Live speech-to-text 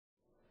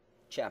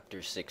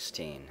Chapter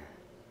 16.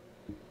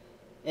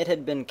 It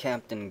had been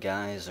Captain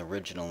Guy's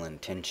original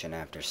intention,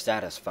 after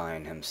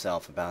satisfying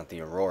himself about the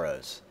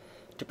auroras,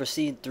 to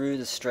proceed through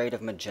the Strait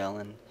of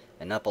Magellan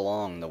and up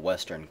along the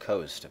western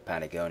coast of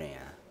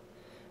Patagonia.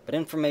 But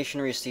information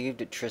received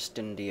at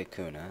Tristan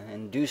d'Acunha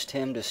induced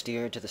him to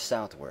steer to the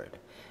southward,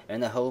 in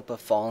the hope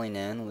of falling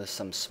in with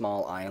some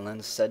small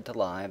islands said to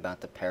lie about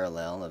the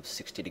parallel of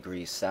 60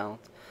 degrees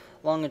south,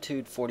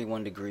 longitude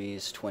 41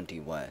 degrees 20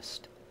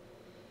 west.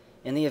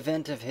 In the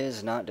event of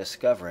his not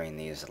discovering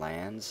these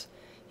lands,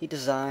 he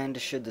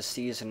designed, should the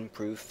season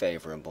prove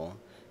favorable,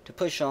 to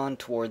push on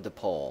toward the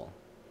pole.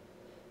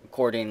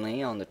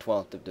 Accordingly, on the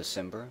 12th of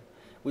December,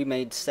 we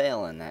made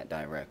sail in that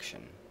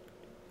direction.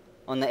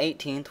 On the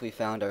 18th we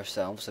found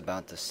ourselves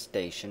about the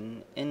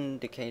station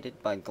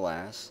indicated by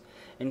Glass,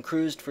 and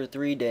cruised for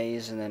 3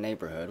 days in the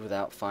neighborhood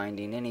without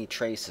finding any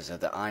traces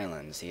of the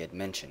islands he had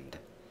mentioned.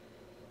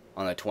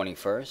 On the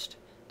 21st,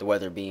 the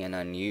weather being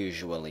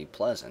unusually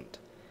pleasant,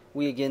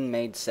 we again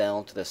made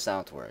sail to the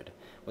southward,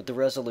 with the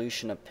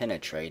resolution of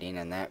penetrating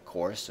in that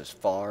course as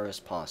far as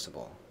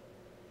possible.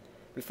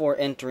 Before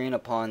entering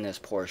upon this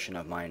portion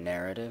of my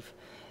narrative,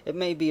 it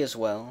may be as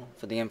well,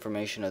 for the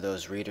information of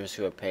those readers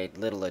who have paid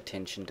little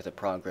attention to the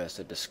progress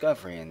of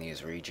discovery in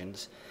these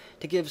regions,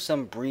 to give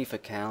some brief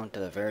account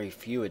of the very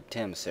few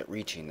attempts at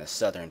reaching the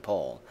southern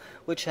pole,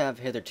 which have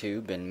hitherto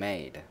been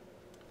made.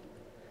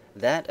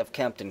 That of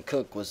Captain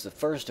Cook was the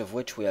first of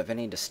which we have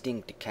any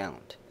distinct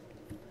account.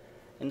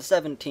 In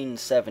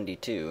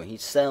 1772 he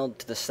sailed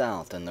to the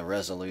south in the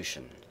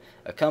Resolution,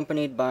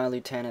 accompanied by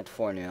Lieutenant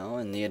Fourneau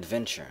in the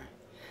Adventure.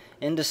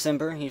 In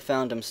December he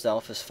found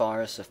himself as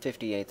far as the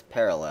 58th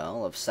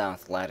parallel of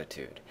south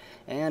latitude,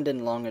 and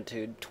in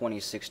longitude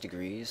 26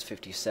 degrees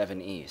 57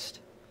 east.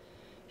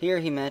 Here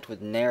he met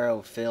with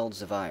narrow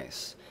fields of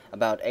ice,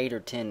 about 8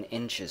 or 10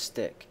 inches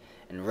thick,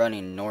 and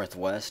running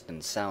northwest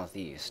and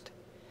southeast.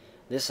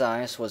 This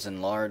ice was in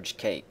large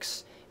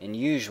cakes, and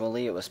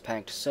usually it was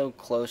packed so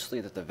closely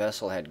that the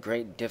vessel had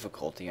great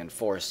difficulty in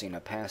forcing a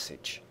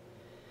passage.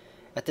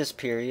 At this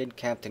period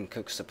Captain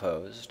Cook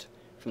supposed,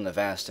 from the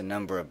vast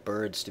number of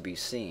birds to be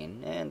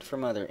seen, and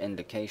from other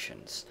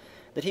indications,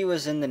 that he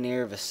was in the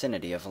near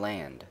vicinity of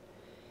land.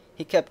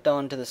 He kept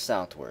on to the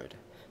southward,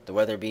 the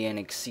weather being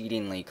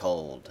exceedingly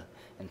cold,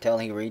 until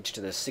he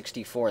reached the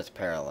 64th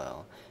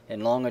parallel,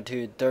 in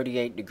longitude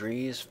 38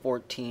 degrees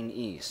 14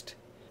 east.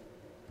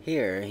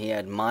 Here he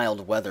had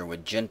mild weather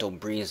with gentle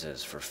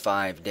breezes for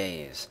 5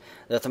 days,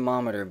 the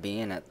thermometer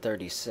being at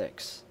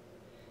 36.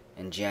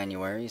 In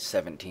January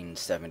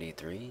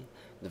 1773,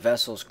 the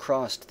vessels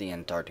crossed the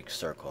Antarctic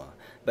Circle,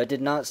 but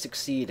did not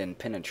succeed in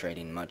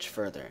penetrating much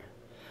further,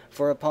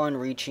 for upon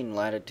reaching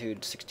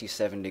latitude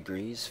 67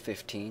 degrees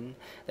 15,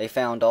 they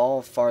found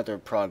all farther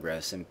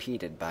progress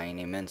impeded by an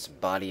immense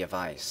body of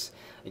ice,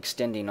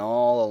 extending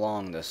all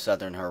along the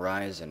southern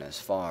horizon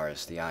as far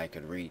as the eye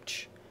could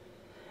reach.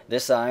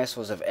 This ice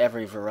was of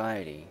every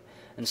variety,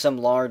 and some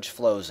large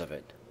floes of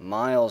it,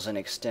 miles in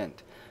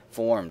extent,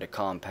 formed a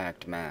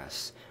compact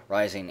mass,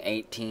 rising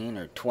 18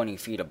 or 20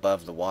 feet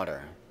above the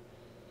water.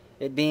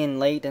 It being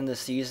late in the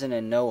season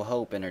and no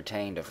hope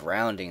entertained of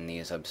rounding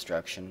these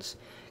obstructions,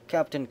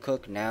 Captain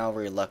Cook now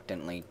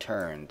reluctantly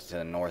turned to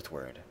the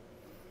northward.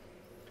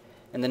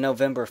 In the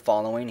November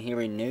following he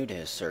renewed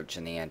his search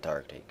in the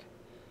Antarctic.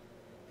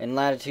 In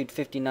latitude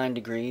 59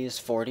 degrees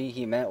 40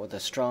 he met with a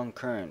strong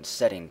current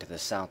setting to the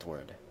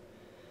southward.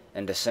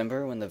 In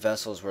December, when the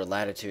vessels were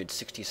latitude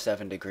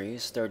 67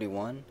 degrees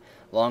 31,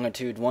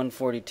 longitude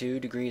 142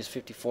 degrees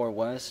 54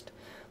 west,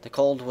 the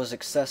cold was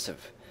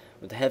excessive,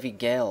 with heavy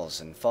gales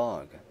and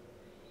fog.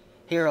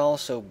 Here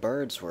also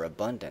birds were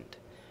abundant,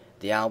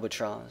 the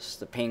albatross,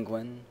 the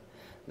penguin,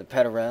 the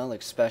peterel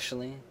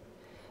especially.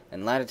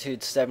 In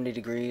latitude 70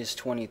 degrees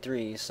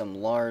 23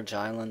 some large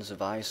islands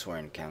of ice were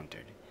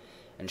encountered,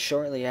 and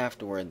shortly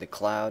afterward the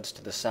clouds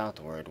to the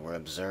southward were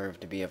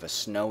observed to be of a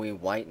snowy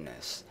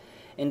whiteness,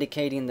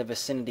 indicating the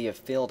vicinity of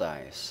field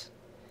ice.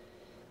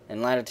 In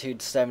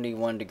latitude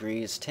 71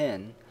 degrees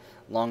 10,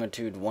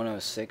 longitude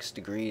 106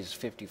 degrees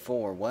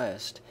 54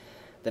 west,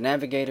 the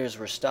navigators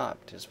were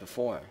stopped, as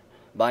before,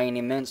 by an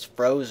immense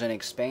frozen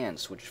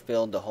expanse which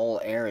filled the whole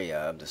area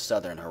of the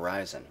southern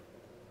horizon.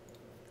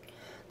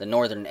 The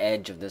northern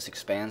edge of this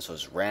expanse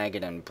was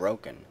ragged and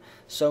broken,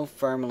 so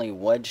firmly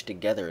wedged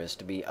together as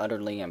to be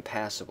utterly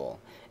impassable,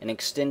 and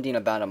extending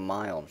about a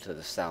mile to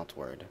the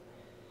southward.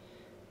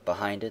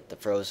 Behind it, the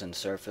frozen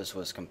surface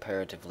was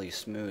comparatively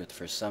smooth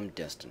for some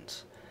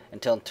distance,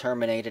 until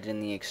terminated in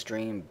the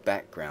extreme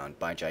background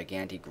by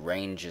gigantic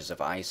ranges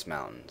of ice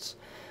mountains,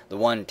 the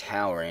one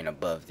towering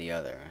above the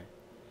other.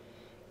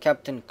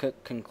 Captain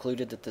Cook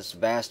concluded that this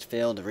vast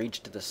field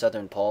reached to the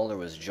southern pole or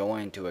was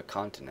joined to a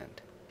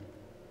continent.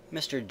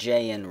 Mr.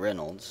 J.N.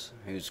 Reynolds,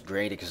 whose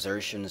great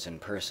exertions and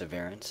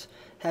perseverance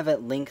have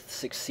at length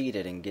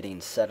succeeded in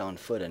getting set on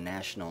foot a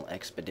national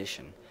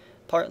expedition,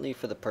 partly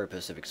for the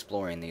purpose of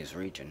exploring these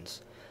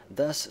regions,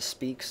 thus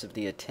speaks of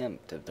the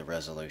attempt of the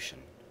Resolution.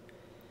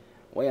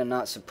 We are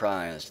not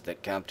surprised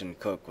that Captain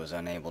Cook was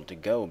unable to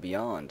go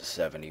beyond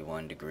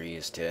 71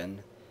 degrees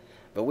 10,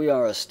 but we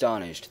are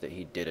astonished that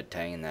he did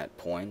attain that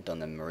point on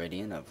the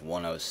meridian of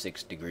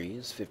 106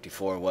 degrees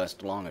 54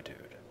 west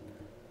longitude.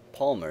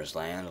 Palmer's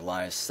Land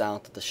lies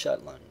south of the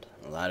Shetland,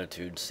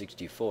 latitude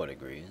 64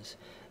 degrees,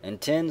 and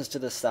tends to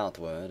the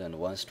southward and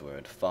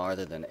westward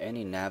farther than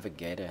any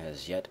navigator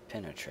has yet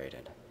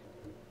penetrated.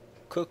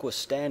 Cook was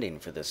standing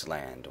for this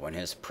land when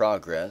his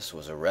progress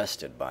was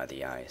arrested by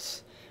the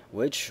ice,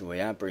 which, we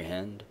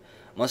apprehend,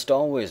 must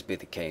always be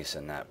the case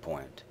in that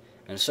point,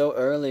 and so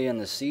early in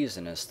the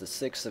season as the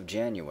 6th of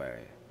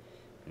January,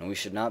 and we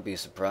should not be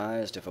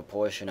surprised if a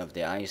portion of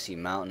the icy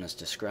mountains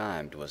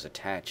described was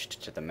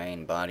attached to the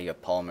main body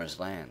of Palmer's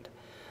Land,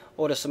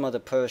 or to some other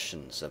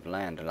portions of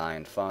land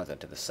lying farther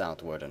to the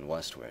southward and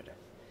westward.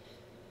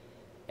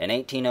 In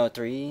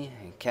 1803,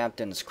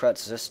 Captains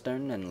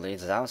Krutzistern and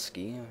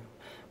Lazowski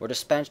were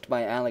dispatched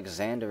by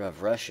Alexander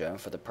of Russia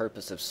for the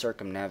purpose of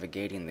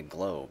circumnavigating the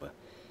globe.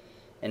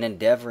 In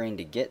endeavoring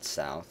to get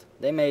south,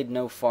 they made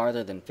no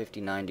farther than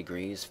 59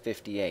 degrees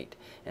 58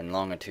 in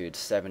longitude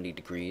 70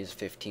 degrees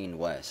 15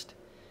 west.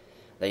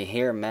 They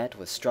here met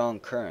with strong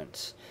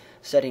currents,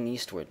 setting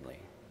eastwardly.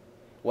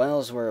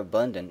 Whales were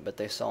abundant, but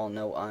they saw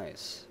no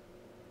ice.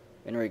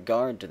 In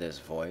regard to this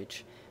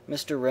voyage,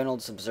 Mr.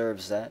 Reynolds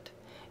observes that,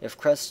 if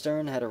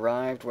Krutzistern had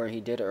arrived where he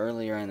did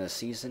earlier in the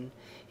season,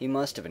 he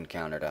must have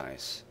encountered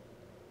ice.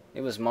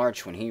 It was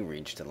March when he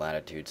reached the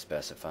latitude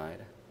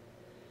specified.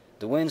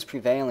 The winds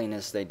prevailing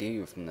as they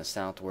do from the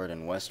southward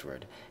and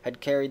westward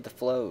had carried the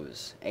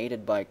floes,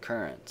 aided by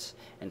currents,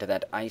 into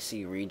that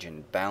icy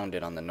region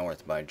bounded on the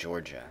north by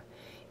Georgia,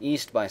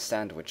 east by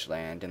Sandwich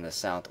Land in the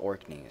South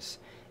Orkneys,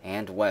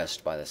 and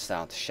west by the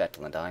South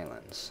Shetland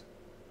Islands.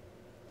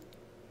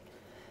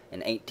 In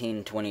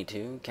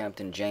 1822,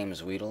 Captain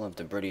James Weedle of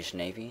the British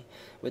Navy,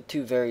 with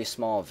 2 very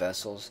small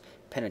vessels,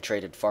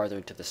 penetrated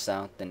farther to the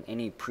south than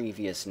any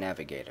previous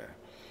navigator,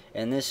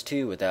 and this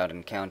too without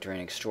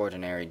encountering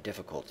extraordinary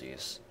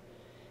difficulties.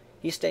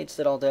 He states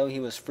that although he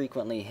was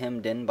frequently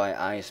hemmed in by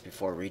ice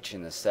before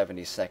reaching the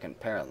 72nd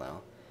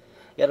parallel,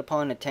 yet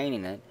upon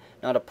attaining it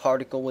not a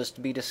particle was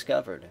to be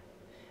discovered,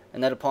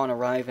 and that upon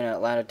arriving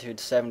at latitude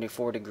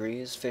 74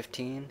 degrees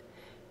 15,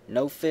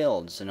 no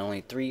fields and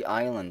only 3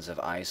 islands of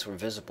ice were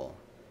visible.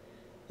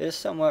 It is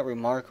somewhat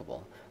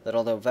remarkable that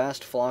although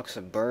vast flocks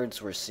of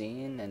birds were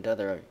seen and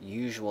other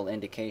usual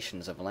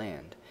indications of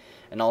land,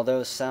 and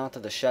although south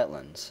of the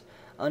Shetlands,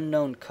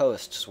 unknown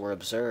coasts were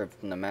observed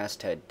from the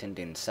masthead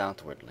tending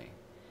southwardly.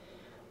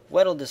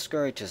 Weddell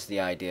discourages the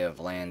idea of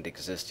land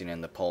existing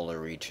in the polar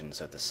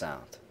regions of the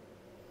south.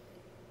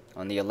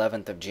 On the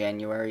 11th of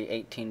January,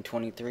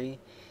 1823,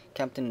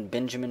 Captain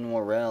Benjamin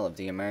Morrell of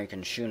the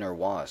American schooner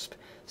Wasp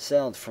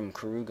sailed from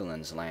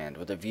Kerguelen's Land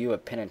with a view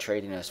of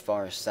penetrating as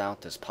far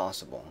south as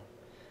possible.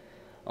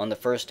 On the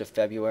 1st of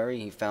February,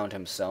 he found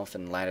himself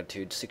in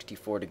latitude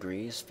 64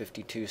 degrees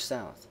 52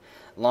 south,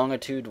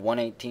 longitude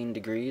 118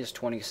 degrees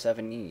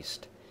 27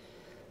 east.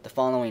 The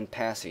following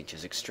passage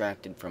is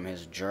extracted from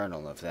his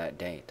journal of that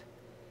date.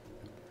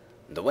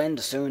 The wind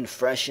soon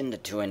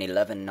freshened to an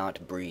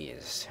 11-knot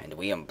breeze, and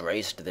we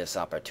embraced this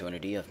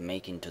opportunity of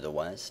making to the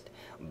west,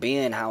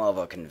 being,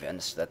 however,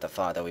 convinced that the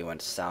farther we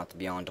went south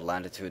beyond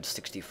latitude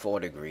 64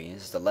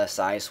 degrees, the less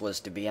ice was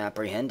to be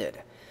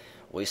apprehended.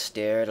 We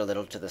steered a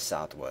little to the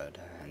southward,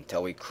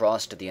 until we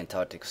crossed the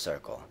Antarctic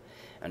Circle,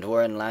 and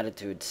were in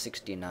latitude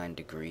 69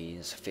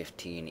 degrees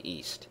 15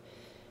 east.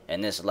 In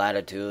this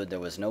latitude there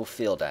was no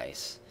field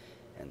ice,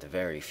 and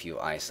very few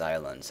ice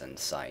islands in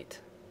sight.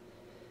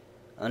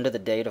 Under the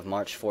date of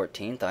March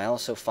 14th, I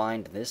also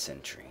find this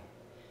entry.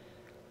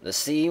 The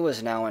sea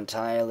was now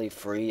entirely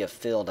free of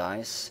field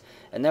ice,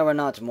 and there were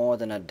not more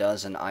than a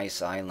dozen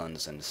ice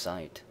islands in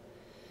sight.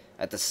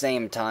 At the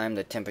same time,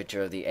 the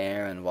temperature of the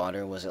air and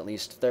water was at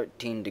least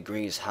 13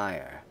 degrees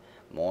higher,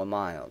 more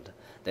mild,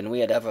 than we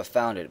had ever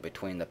found it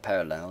between the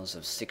parallels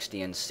of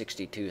 60 and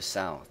 62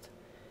 south.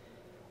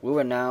 We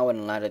were now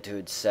in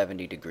latitude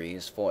 70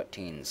 degrees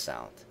 14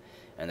 south,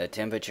 and the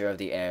temperature of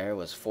the air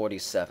was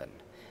 47,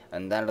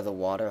 and that of the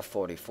water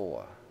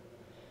 44.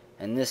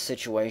 In this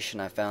situation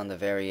I found the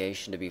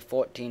variation to be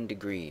 14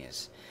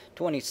 degrees,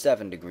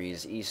 27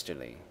 degrees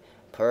easterly,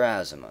 per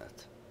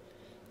azimuth.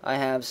 I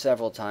have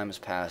several times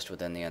passed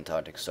within the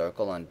Antarctic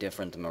Circle on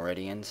different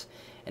meridians,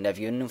 and have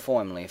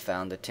uniformly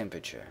found the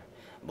temperature,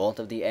 both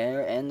of the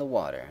air and the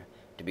water,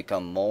 to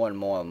become more and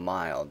more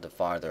mild the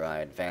farther I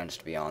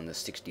advanced beyond the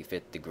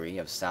 65th degree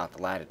of south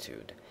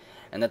latitude,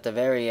 and that the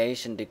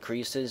variation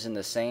decreases in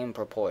the same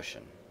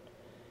proportion.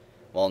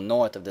 While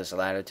north of this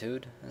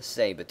latitude,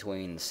 say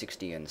between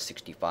 60 and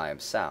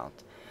 65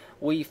 south,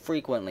 we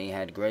frequently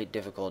had great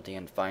difficulty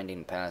in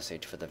finding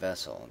passage for the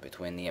vessel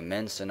between the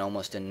immense and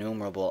almost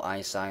innumerable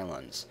ice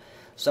islands,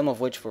 some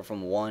of which were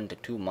from 1 to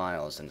 2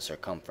 miles in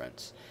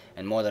circumference,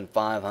 and more than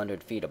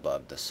 500 feet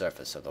above the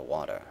surface of the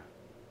water.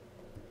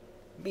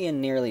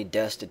 Being nearly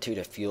destitute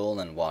of fuel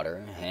and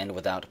water, and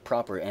without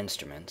proper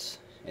instruments,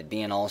 it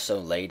being also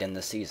late in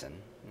the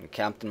season,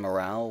 Captain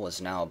Morrell was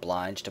now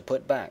obliged to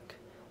put back,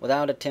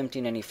 without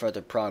attempting any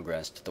further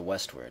progress to the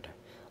westward,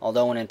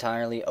 although an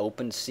entirely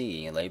open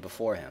sea lay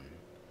before him.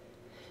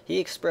 he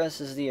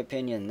expresses the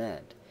opinion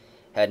that,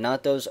 had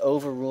not those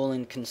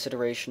overruling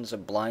considerations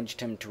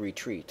obliged him to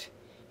retreat,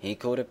 he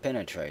could have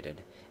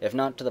penetrated, if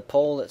not to the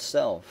pole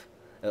itself,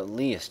 at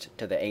least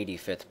to the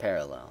 85th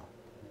parallel.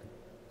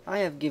 I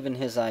have given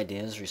his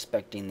ideas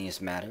respecting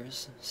these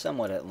matters,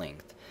 somewhat at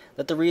length,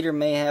 that the reader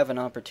may have an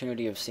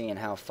opportunity of seeing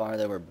how far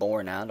they were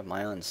borne out of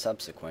my own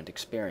subsequent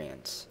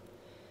experience.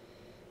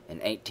 In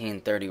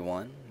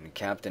 1831,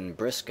 Captain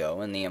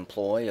Briscoe, in the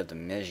employ of the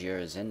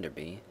Messrs.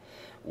 Enderby,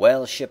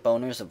 whale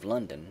ship-owners of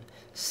London,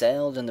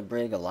 sailed in the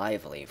brig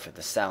Lively for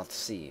the South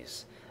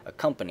Seas,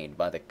 accompanied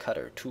by the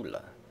cutter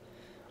Tula.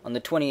 On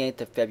the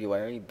 28th of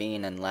February,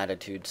 being in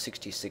latitude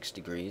 66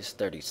 degrees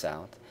 30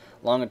 south,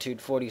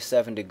 longitude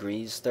 47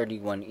 degrees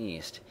 31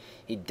 east,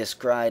 he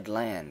descried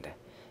land,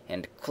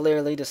 and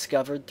clearly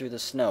discovered through the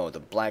snow the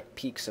black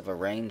peaks of a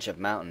range of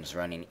mountains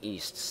running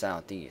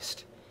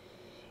east-southeast.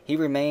 He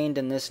remained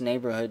in this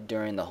neighborhood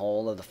during the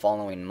whole of the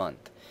following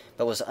month,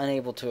 but was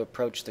unable to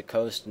approach the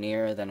coast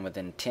nearer than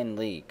within 10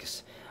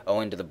 leagues,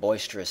 owing to the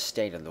boisterous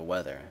state of the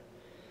weather.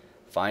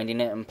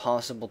 Finding it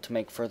impossible to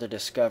make further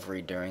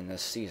discovery during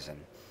this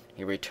season,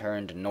 he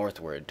returned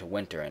northward to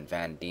winter in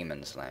Van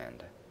Diemen's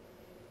Land.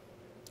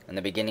 In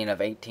the beginning of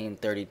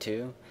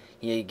 1832,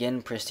 he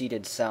again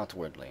proceeded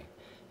southwardly,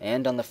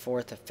 and on the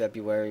 4th of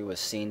February was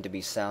seen to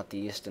be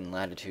southeast in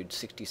latitude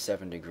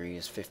 67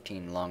 degrees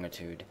 15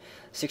 longitude,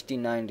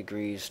 69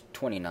 degrees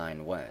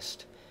 29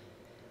 west.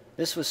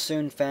 This was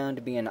soon found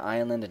to be an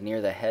island near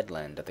the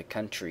headland of the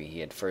country he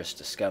had first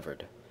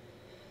discovered.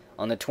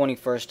 On the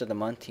 21st of the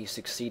month he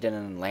succeeded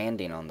in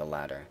landing on the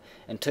latter,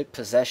 and took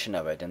possession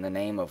of it in the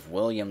name of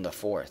William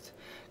IV,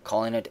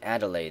 calling it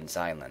Adelaide's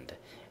Island,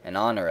 in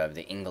honor of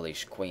the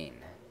English Queen.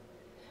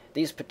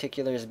 These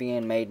particulars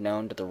being made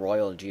known to the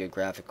Royal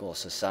Geographical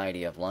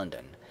Society of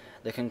London,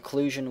 the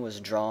conclusion was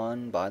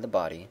drawn by the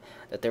body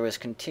that there was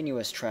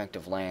continuous tract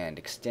of land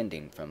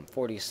extending from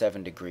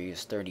 47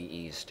 degrees 30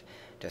 east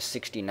to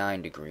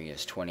 69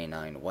 degrees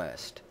 29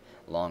 west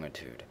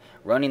longitude,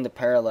 running the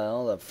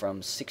parallel of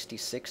from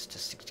 66 to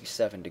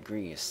 67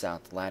 degrees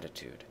south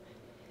latitude.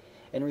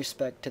 In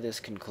respect to this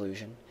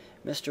conclusion,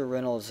 Mr.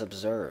 Reynolds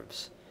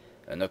observes,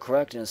 "In the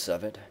correctness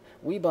of it,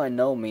 we by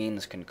no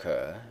means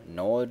concur,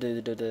 nor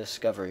do the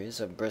discoveries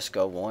of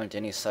Briscoe warrant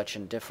any such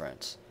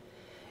indifference.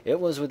 It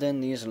was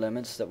within these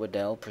limits that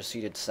Weddell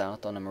proceeded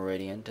south on a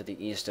meridian to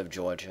the east of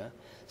Georgia,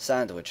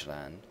 Sandwich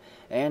Land,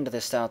 and the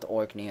South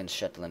Orkney and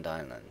Shetland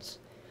Islands.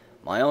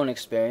 My own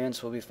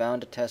experience will be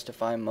found to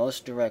testify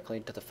most directly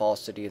to the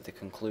falsity of the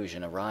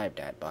conclusion arrived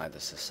at by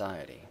the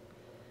Society."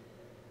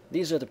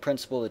 These are the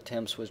principal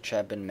attempts which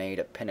have been made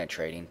at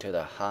penetrating to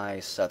the high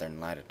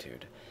southern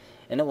latitude,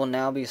 and it will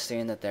now be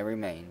seen that there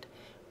remained,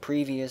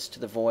 previous to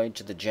the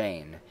voyage of the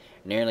Jane,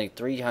 nearly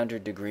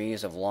 300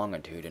 degrees of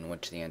longitude in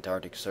which the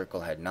Antarctic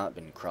Circle had not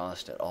been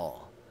crossed at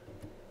all.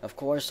 Of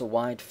course, a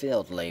wide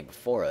field lay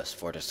before us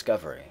for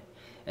discovery,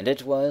 and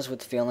it was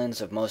with feelings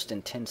of most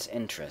intense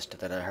interest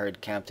that I heard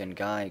Captain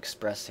Guy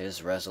express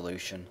his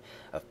resolution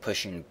of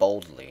pushing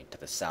boldly to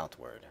the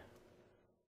southward.